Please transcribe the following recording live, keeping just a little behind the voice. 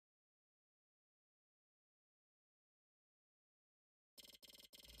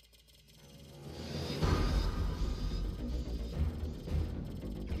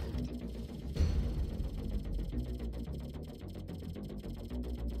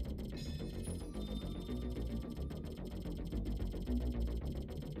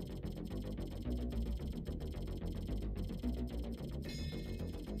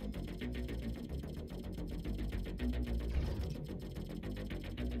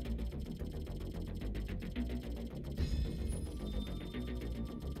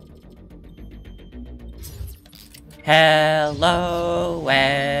Hello,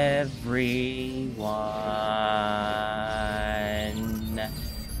 everyone.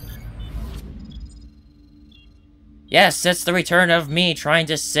 Yes, it's the return of me trying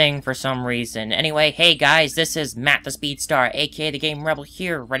to sing for some reason. Anyway, hey guys, this is Matt the Speedstar, aka the Game Rebel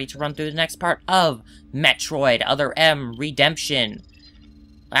here, ready to run through the next part of Metroid Other M Redemption.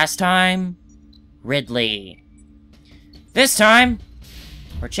 Last time, Ridley. This time,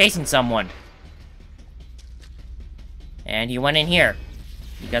 we're chasing someone. And he went in here.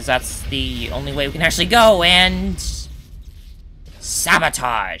 Because that's the only way we can actually go, and...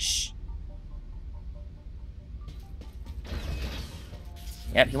 sabotage!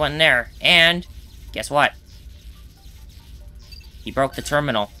 Yep, he went in there. And, guess what? He broke the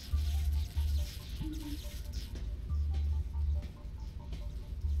terminal.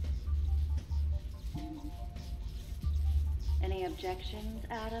 Any objections,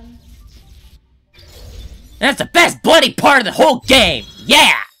 Adam? That's the best bloody part of the whole game!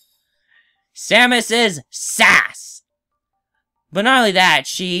 Yeah! Samus's sass! But not only that,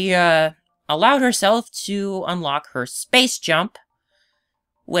 she allowed herself to unlock her space jump,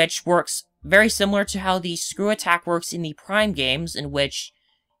 which works very similar to how the screw attack works in the Prime games, in which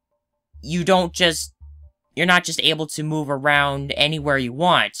you're not just able to move around anywhere you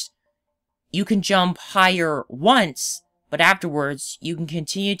want. You can jump higher once, but afterwards you can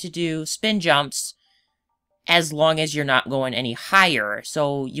continue to do spin jumps as long as you're not going any higher,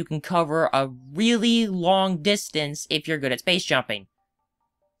 so you can cover a really long distance if you're good at space jumping.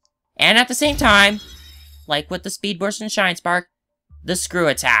 And at the same time, like with the Speed Burst and Shine Spark, the screw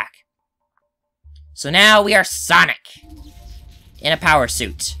attack. So now we are Sonic in a power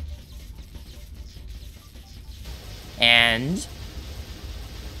suit. And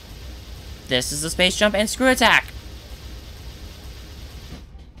this is the space jump and screw attack.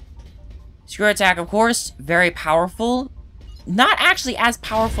 Screw attack, of course, very powerful. Not actually as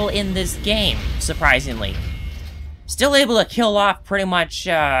powerful in this game, surprisingly. Still able to kill off pretty much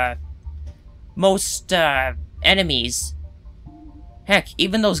most enemies. Heck,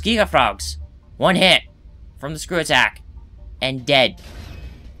 even those Giga Frogs. One hit from the screw attack, and dead.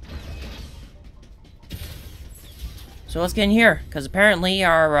 So let's get in here, because apparently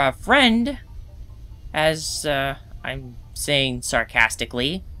our friend, as I'm saying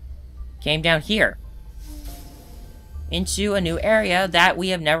sarcastically, came down here. Into a new area that we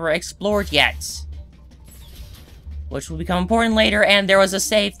have never explored yet. Which will become important later, and there was a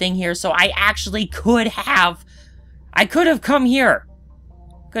save thing here, so I actually could have come here.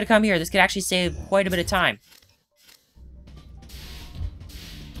 This could actually save quite a bit of time.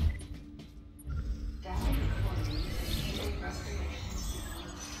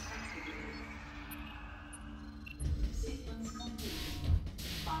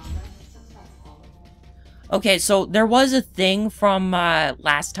 Okay, so there was a thing from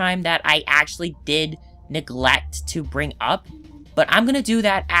last time that I actually did neglect to bring up, but I'm gonna do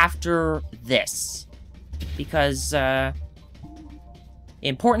that after this. Because,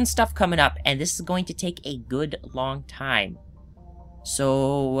 important stuff coming up, and this is going to take a good long time.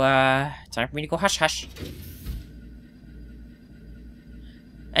 So, time for me to go hush-hush.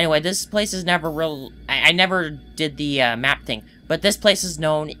 Anyway, this place is never real... I never did the map thing, but this place is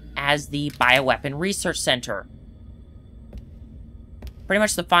known as the Bioweapon Research Center. Pretty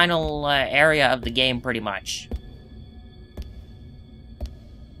much the final area of the game, pretty much.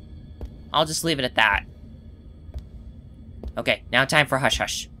 I'll just leave it at that. Okay, now time for Hush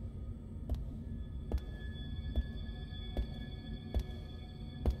Hush.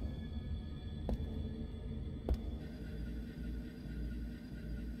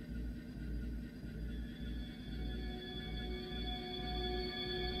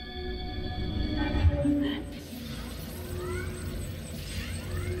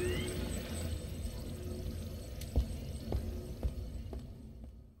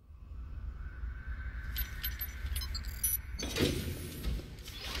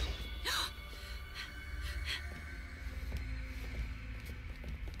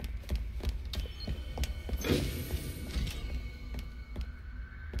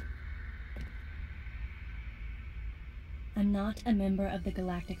 I'm not a member of the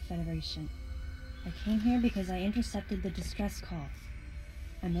Galactic Federation. I came here because I intercepted the distress call.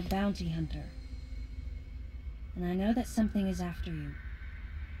 I'm a bounty hunter. And I know that something is after you.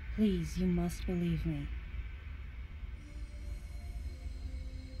 Please, you must believe me.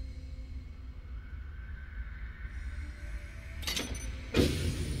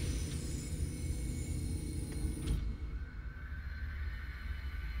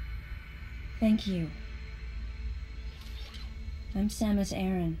 Thank you. I'm Samus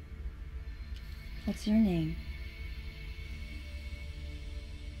Aran. What's your name?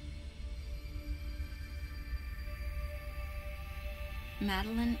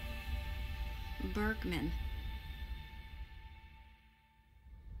 Madeline Bergman.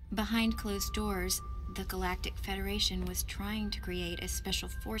 Behind closed doors, the Galactic Federation was trying to create a special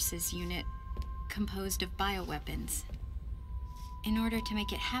forces unit composed of bioweapons. In order to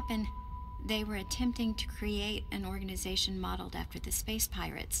make it happen, they were attempting to create an organization modeled after the space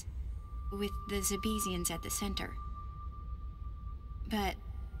pirates, with the Zebesians at the center. But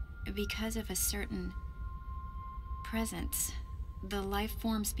because of a certain presence, the life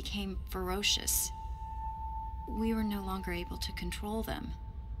forms became ferocious. We were no longer able to control them.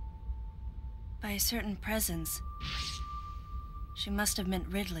 By a certain presence, she must have meant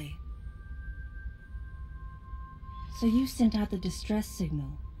Ridley. So you sent out the distress signal,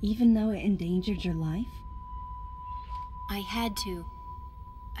 even though it endangered your life? I had to.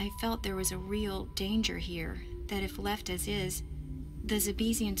 I felt there was a real danger here, that if left as is, the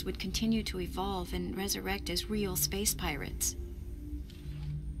Zebesians would continue to evolve and resurrect as real space pirates.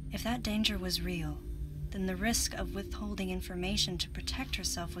 If that danger was real, then the risk of withholding information to protect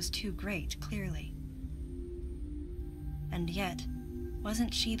herself was too great, clearly. And yet,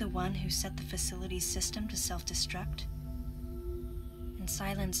 wasn't she the one who set the facility's system to self-destruct? In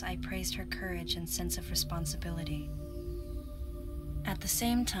silence, I praised her courage and sense of responsibility. At the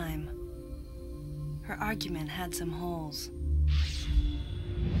same time, her argument had some holes.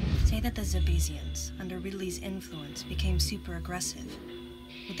 Say that the Zebesians, under Ridley's influence, became super aggressive.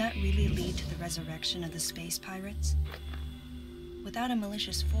 Would that really lead to the resurrection of the space pirates? Without a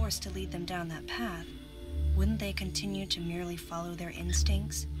malicious force to lead them down that path, wouldn't they continue to merely follow their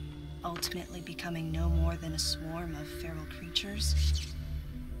instincts, ultimately becoming no more than a swarm of feral creatures?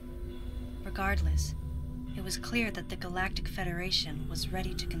 Regardless, it was clear that the Galactic Federation was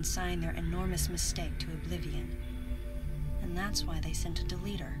ready to consign their enormous mistake to oblivion. And that's why they sent a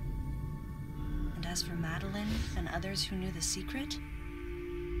deleter. And as for Madeline and others who knew the secret?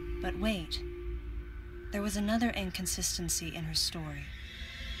 But wait, there was another inconsistency in her story.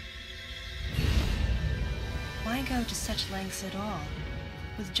 Why go to such lengths at all?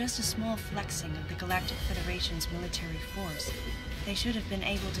 With just a small flexing of the Galactic Federation's military force, they should have been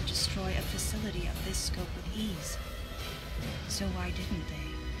able to destroy a facility of this scope with ease. So why didn't they?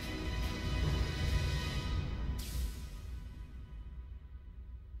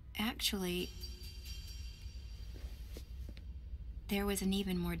 Actually, there was an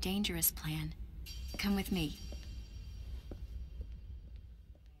even more dangerous plan. Come with me.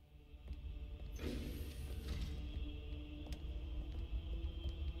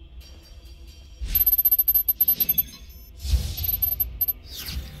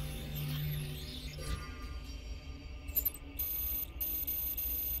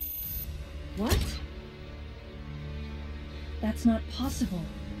 What? That's not possible.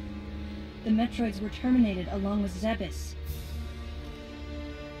 The Metroids were terminated along with Zebes.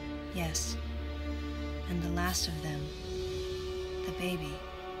 Yes. And the last of them, the baby,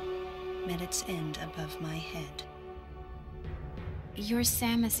 met its end above my head. You're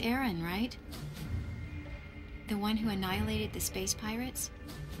Samus Aran, right? The one who annihilated the space pirates?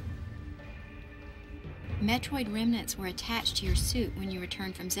 Metroid remnants were attached to your suit when you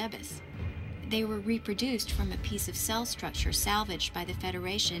returned from Zebes. They were reproduced from a piece of cell structure salvaged by the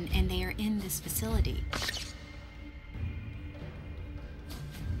Federation, and they are in this facility.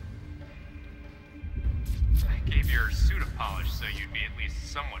 I gave your suit a polish so you'd be at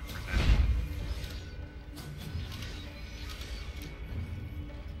least somewhat presentable.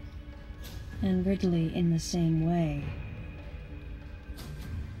 And Ridley in the same way.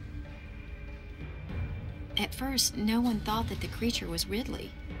 At first, no one thought that the creature was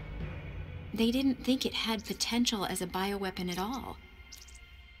Ridley. They didn't think it had potential as a bioweapon at all.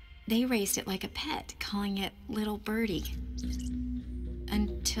 They raised it like a pet, calling it Little Birdie.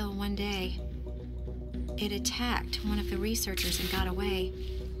 Until one day, it attacked one of the researchers and got away.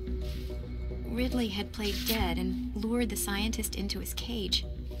 Ridley had played dead and lured the scientist into his cage.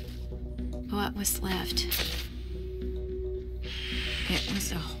 What was left? It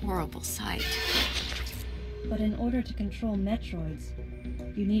was a horrible sight. But in order to control Metroids,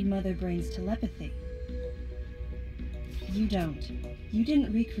 you need Mother Brain's telepathy. You don't. You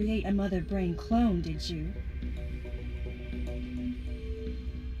didn't recreate a Mother Brain clone, did you?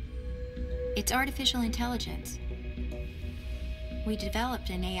 It's artificial intelligence. We developed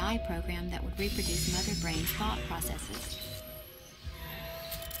an AI program that would reproduce Mother Brain's thought processes.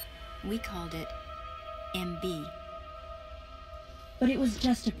 We called it MB. But it was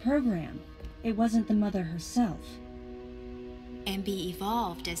just a program. It wasn't the mother herself. MB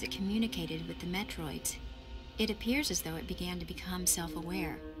evolved as it communicated with the Metroids. It appears as though it began to become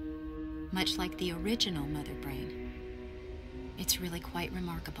self-aware, much like the original Mother Brain. It's really quite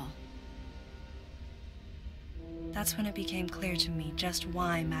remarkable. That's when it became clear to me just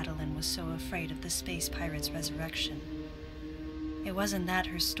why Madeline was so afraid of the space pirate's resurrection. It wasn't that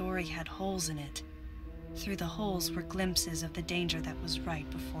her story had holes in it. Through the holes were glimpses of the danger that was right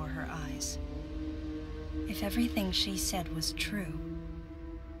before her eyes. If everything she said was true...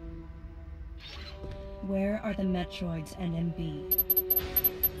 Where are the Metroids and MB?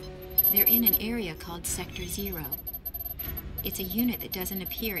 They're in an area called Sector 0. It's a unit that doesn't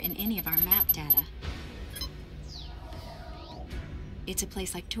appear in any of our map data. It's a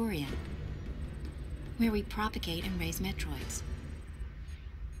place like Turian, where we propagate and raise Metroids.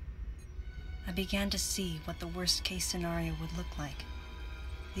 I began to see what the worst-case scenario would look like.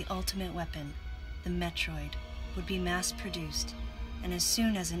 The ultimate weapon, the Metroid, would be mass-produced, and as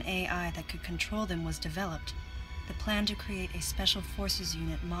soon as an AI that could control them was developed, the plan to create a special forces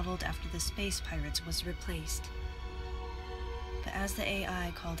unit modeled after the space pirates was replaced. But as the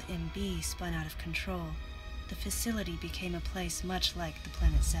AI called MB spun out of control, the facility became a place much like the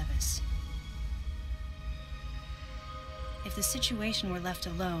planet Zevis. If the situation were left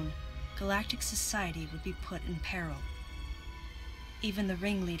alone, galactic society would be put in peril. Even the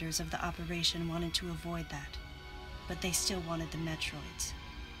ringleaders of the operation wanted to avoid that, but they still wanted the Metroids.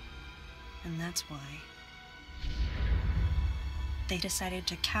 And that's why they decided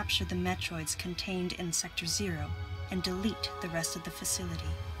to capture the Metroids contained in Sector 0 and delete the rest of the facility,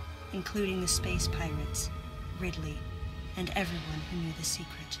 including the space pirates, Ridley, and everyone who knew the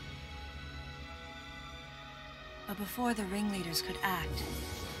secret. But before the ringleaders could act,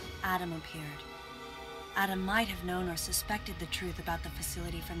 Adam appeared. Adam might have known or suspected the truth about the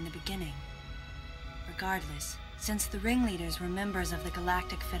facility from the beginning. Regardless, since the ringleaders were members of the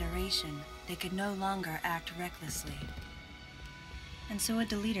Galactic Federation, they could no longer act recklessly. And so a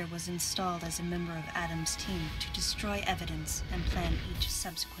deleter was installed as a member of Adam's team to destroy evidence and plan each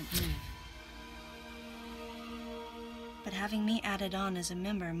subsequent move. But having me added on as a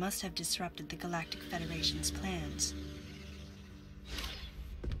member must have disrupted the Galactic Federation's plans.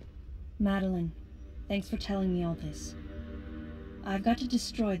 Madeline, thanks for telling me all this. I've got to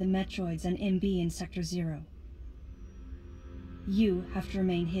destroy the Metroids and MB in Sector 0. You have to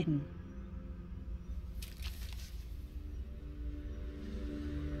remain hidden.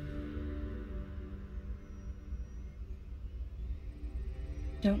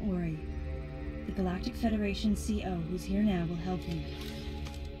 Don't worry. The Galactic Federation CO who's here now will help you.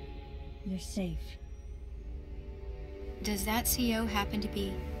 You're safe. Does that CO happen to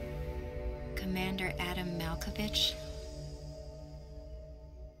be Commander Adam Malkovich?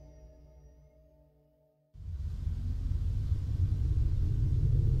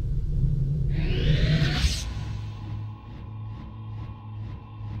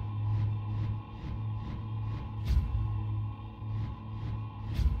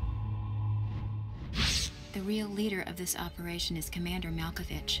 The real leader of this operation is Commander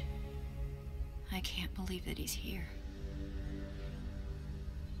Malkovich. I can't believe that he's here.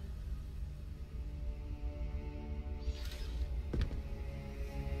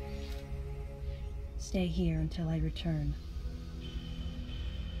 Stay here until I return.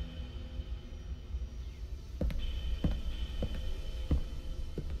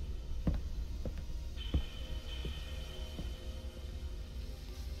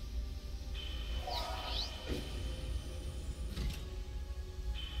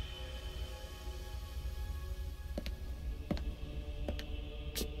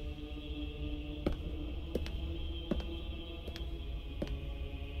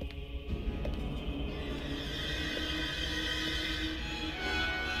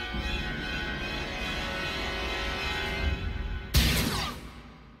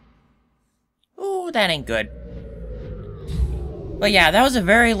 That ain't good. But yeah, that was a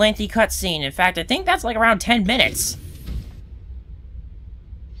very lengthy cutscene. In fact, I think that's like around 10 minutes.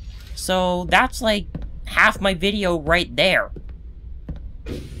 So that's like half my video right there.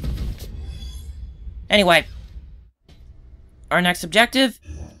 Anyway, our next objective,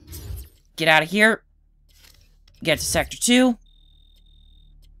 get out of here, get to Sector 2,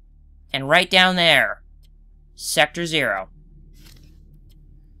 and right down there, Sector 0.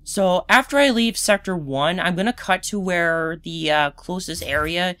 So, after I leave Sector 1, I'm going to cut to where the closest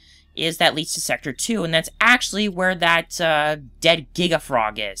area is that leads to Sector 2, and that's actually where that dead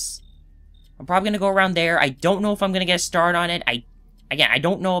Gigafrog is. I'm probably going to go around there. I don't know if I'm going to get a start on it. Again, I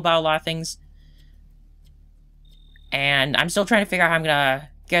don't know about a lot of things. And I'm still trying to figure out how I'm going to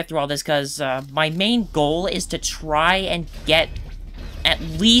get through all this, because my main goal is to try and get at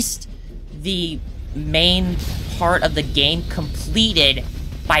least the main part of the game completed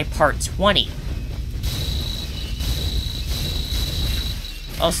by part 20.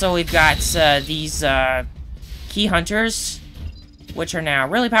 Also, we've got these key hunters, which are now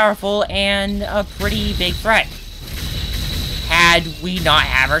really powerful and a pretty big threat. Had we not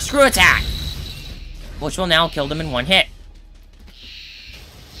have our screw attack, which will now kill them in one hit.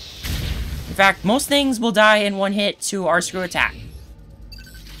 In fact, most things will die in one hit to our screw attack.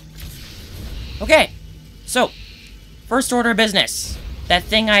 Okay, so, first order of business. That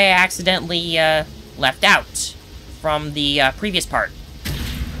thing I accidentally left out from the previous part.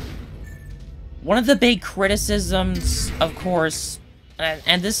 One of the big criticisms, of course,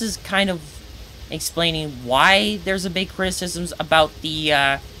 and this is kind of explaining why there's a big criticisms about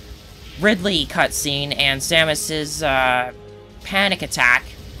the Ridley cutscene and Samus's panic attack.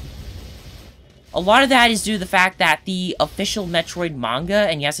 A lot of that is due to the fact that the official Metroid manga,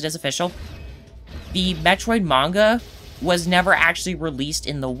 and yes, it is official, the Metroid manga was never actually released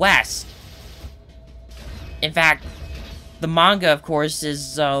in the West. In fact, the manga, of course,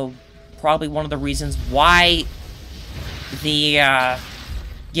 is probably one of the reasons why the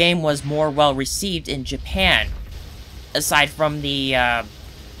game was more well-received in Japan, aside from the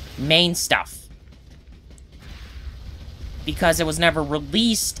main stuff. Because it was never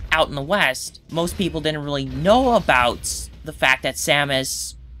released out in the West, most people didn't really know about the fact that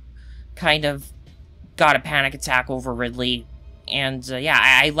Samus kind of got a panic attack over Ridley. And yeah,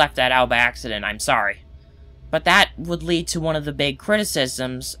 I left that out by accident, I'm sorry. But that would lead to one of the big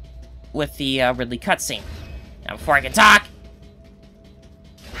criticisms with the Ridley cutscene. Now, before I can talk,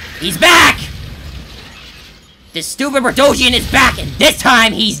 he's back! This stupid Berdosian is back, and this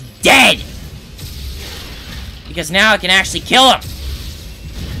time he's dead! Because now I can actually kill him.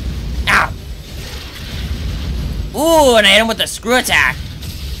 Ow! Ooh, and I hit him with the screw attack.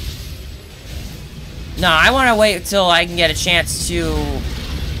 No, I want to wait until I can get a chance to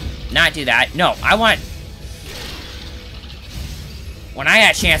not do that. No, I want... When I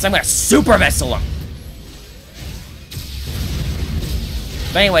get a chance, I'm going to super missile him.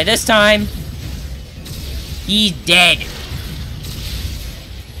 But anyway, this time, he's dead.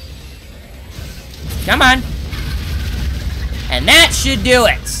 Come on. And that should do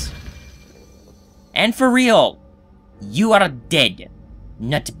it. And for real, you are dead.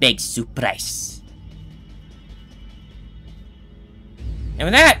 Not a big surprise. And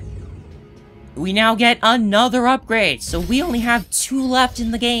with that, we now get another upgrade. So we only have 2 left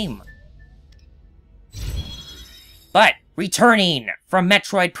in the game. But returning from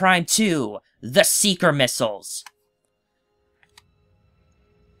Metroid Prime 2, the Seeker Missiles.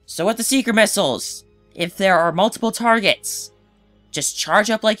 So with the Seeker Missiles, if there are multiple targets, just charge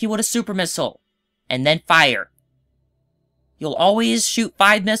up like you would a super missile, and then fire. You'll always shoot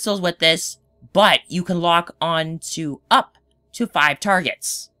 5 missiles with this, but you can lock on to up to 5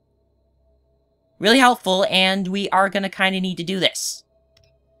 targets. Really helpful, and we are going to kind of need to do this.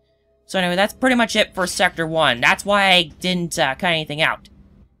 So anyway, that's pretty much it for Sector 1. That's why I didn't cut anything out.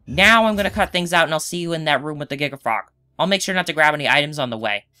 Now I'm going to cut things out, and I'll see you in that room with the Giga Frog. I'll make sure not to grab any items on the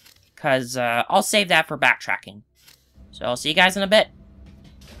way, because I'll save that for backtracking. So I'll see you guys in a bit.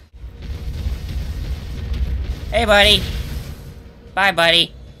 Hey, buddy. Bye,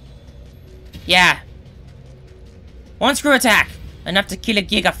 buddy. Yeah. 1 screw attack. Enough to kill a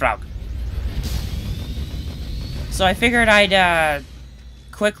Giga Frog. So I figured I'd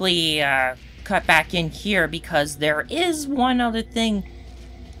quickly cut back in here because there is one other thing,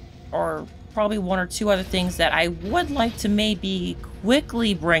 or probably 1 or 2 other things that I would like to maybe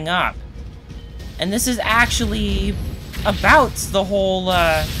quickly bring up. And this is actually about the whole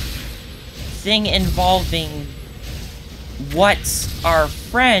thing involving what our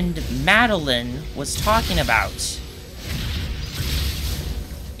friend Madeline was talking about.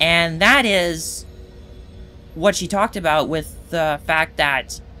 And that is what she talked about with the fact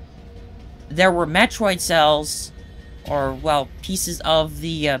that there were Metroid cells, or, well, pieces of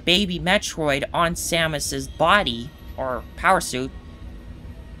the baby Metroid on Samus's body, or power suit.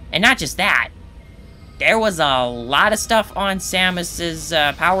 And not just that. There was a lot of stuff on Samus's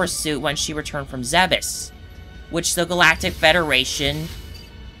power suit when she returned from Zebes, which the Galactic Federation,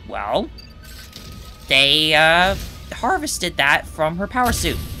 well, they harvested that from her power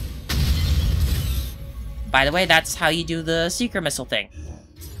suit. By the way, that's how you do the Seeker Missile thing.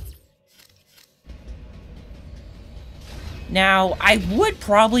 Now, I would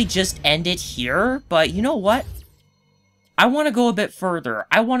probably just end it here, but you know what? I want to go a bit further.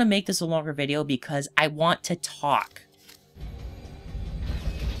 I want to make this a longer video because I want to talk.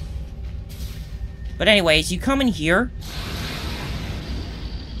 But anyways, you come in here.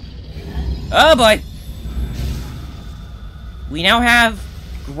 Oh boy! We now have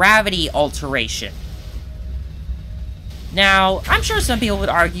gravity alteration. Now, I'm sure some people would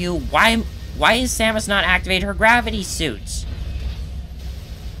argue, why is Samus not activating her gravity suit?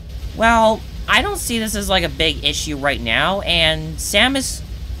 Well, I don't see this as like a big issue right now, and Samus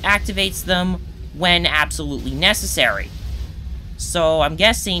activates them when absolutely necessary. So I'm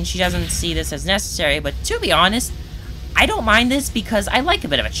guessing she doesn't see this as necessary, but to be honest, I don't mind this because I like a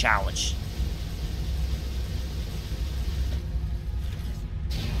bit of a challenge.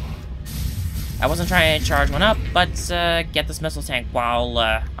 I wasn't trying to charge one up, but get this missile tank while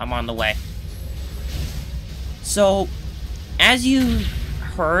I'm on the way. So, as you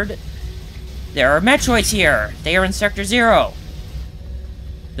heard, there are Metroids here. They are in Sector 0.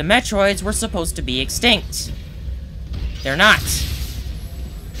 The Metroids were supposed to be extinct. They're not.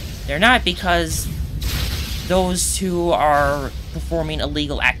 They're not because those who are performing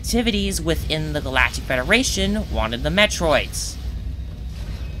illegal activities within the Galactic Federation wanted the Metroids.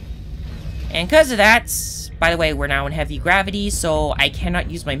 And because of that, by the way, we're now in heavy gravity, so I cannot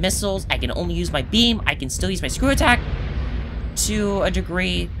use my missiles. I can only use my beam. I can still use my screw attack to a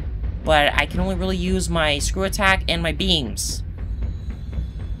degree, but I can only really use my screw attack and my beams.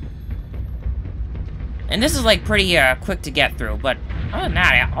 And this is like pretty quick to get through, but other than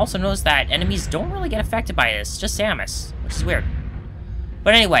that, I also noticed that enemies don't really get affected by this, just Samus, which is weird.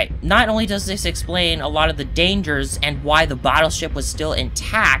 But anyway, not only does this explain a lot of the dangers and why the battleship was still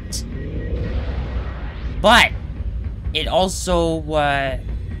intact, but it also,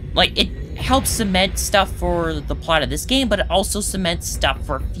 like, it helps cement stuff for the plot of this game, but it also cements stuff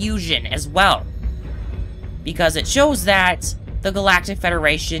for Fusion as well. Because it shows that the Galactic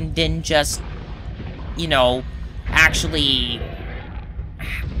Federation didn't just, you know, actually...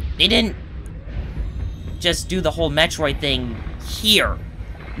 They didn't just do the whole Metroid thing here.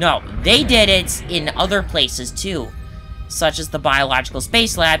 No, they did it in other places too, such as the biological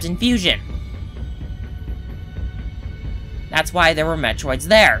space labs in Fusion. That's why there were Metroids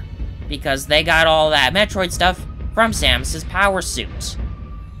there, because they got all that Metroid stuff from Samus's power suit.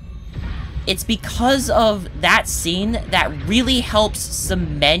 It's because of that scene that really helps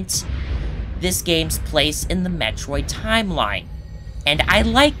cement this game's place in the Metroid timeline. And I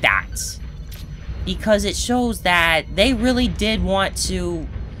like that, because it shows that they really did want to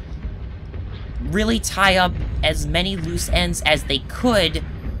really tie up as many loose ends as they could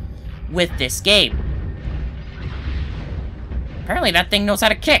with this game. Apparently that thing knows how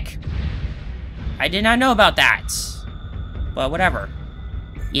to kick. I did not know about that. But whatever.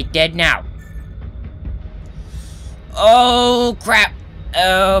 It dead now. Oh, crap.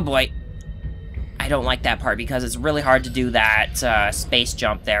 Oh, boy. I don't like that part because it's really hard to do that space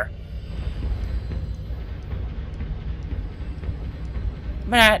jump there.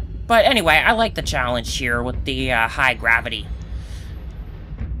 But anyway, I like the challenge here with the high gravity.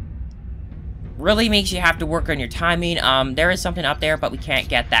 Really makes you have to work on your timing. There is something up there, but we can't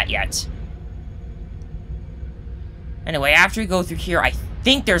get that yet. Anyway, after we go through here, I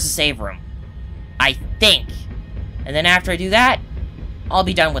think there's a save room. I think. And then after I do that, I'll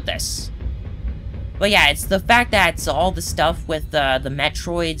be done with this. But yeah, it's the fact that it's all the stuff with the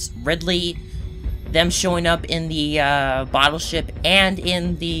Metroids, Ridley, them showing up in the battleship and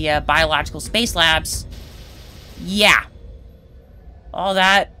in the biological space labs. Yeah. All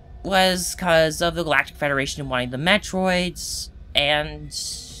that was because of the Galactic Federation wanting the Metroids, and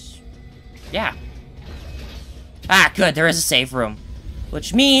yeah. Ah, good, there is a save room.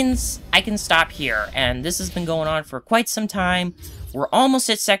 Which means I can stop here, and this has been going on for quite some time. We're almost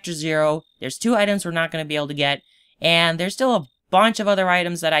at Sector 0. There's 2 items we're not going to be able to get, and there's still a bunch of other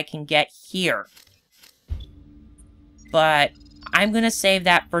items that I can get here. But I'm going to save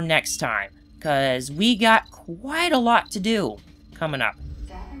that for next time, because we got quite a lot to do coming up.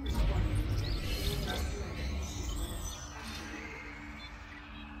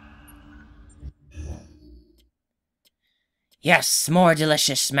 Yes, more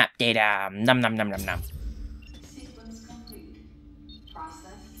delicious map data. Num num num num num.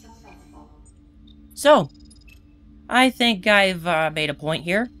 So, I think I've made a point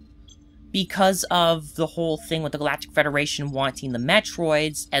here. Because of the whole thing with the Galactic Federation wanting the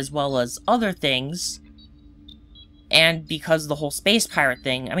Metroids, as well as other things, and because of the whole space pirate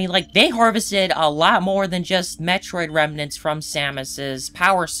thing, I mean, like, they harvested a lot more than just Metroid remnants from Samus's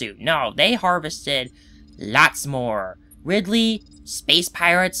power suit. No, they harvested lots more. Ridley, space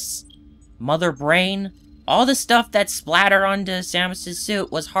pirates, Mother Brain, all the stuff that splattered onto Samus's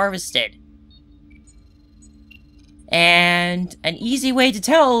suit was harvested. And an easy way to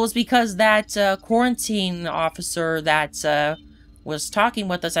tell was because that quarantine officer that was talking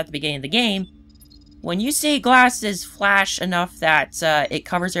with us at the beginning of the game, when you see glasses flash enough that it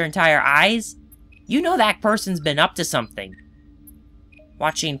covers their entire eyes, you know that person's been up to something.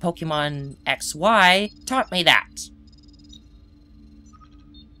 Watching Pokemon XY taught me that.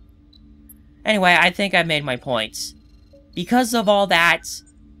 Anyway, I think I made my point. Because of all that,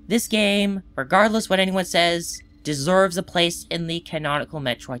 this game, regardless what anyone says, deserves a place in the canonical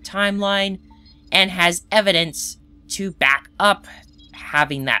Metroid timeline, and has evidence to back up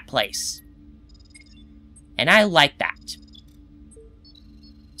having that place. And I like that.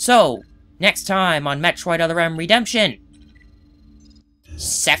 So, next time on Metroid Other M Redemption,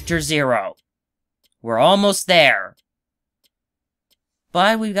 Sector 0. We're almost there.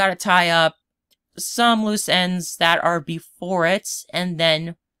 But we've got to tie up some loose ends that are before it, and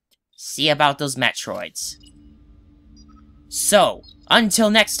then see about those Metroids. So, until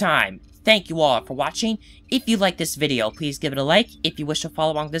next time, thank you all for watching. If you like this video, please give it a like. If you wish to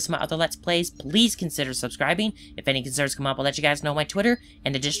follow along this and my other Let's Plays, please consider subscribing. If any concerns come up, I'll let you guys know my Twitter,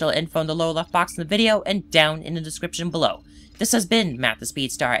 and additional info in the lower left box in the video, and down in the description below. This has been Matt the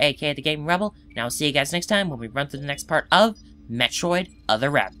Speedstar, aka the Gaming Rebel, and I'll see you guys next time when we run through the next part of Metroid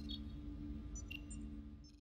Other M.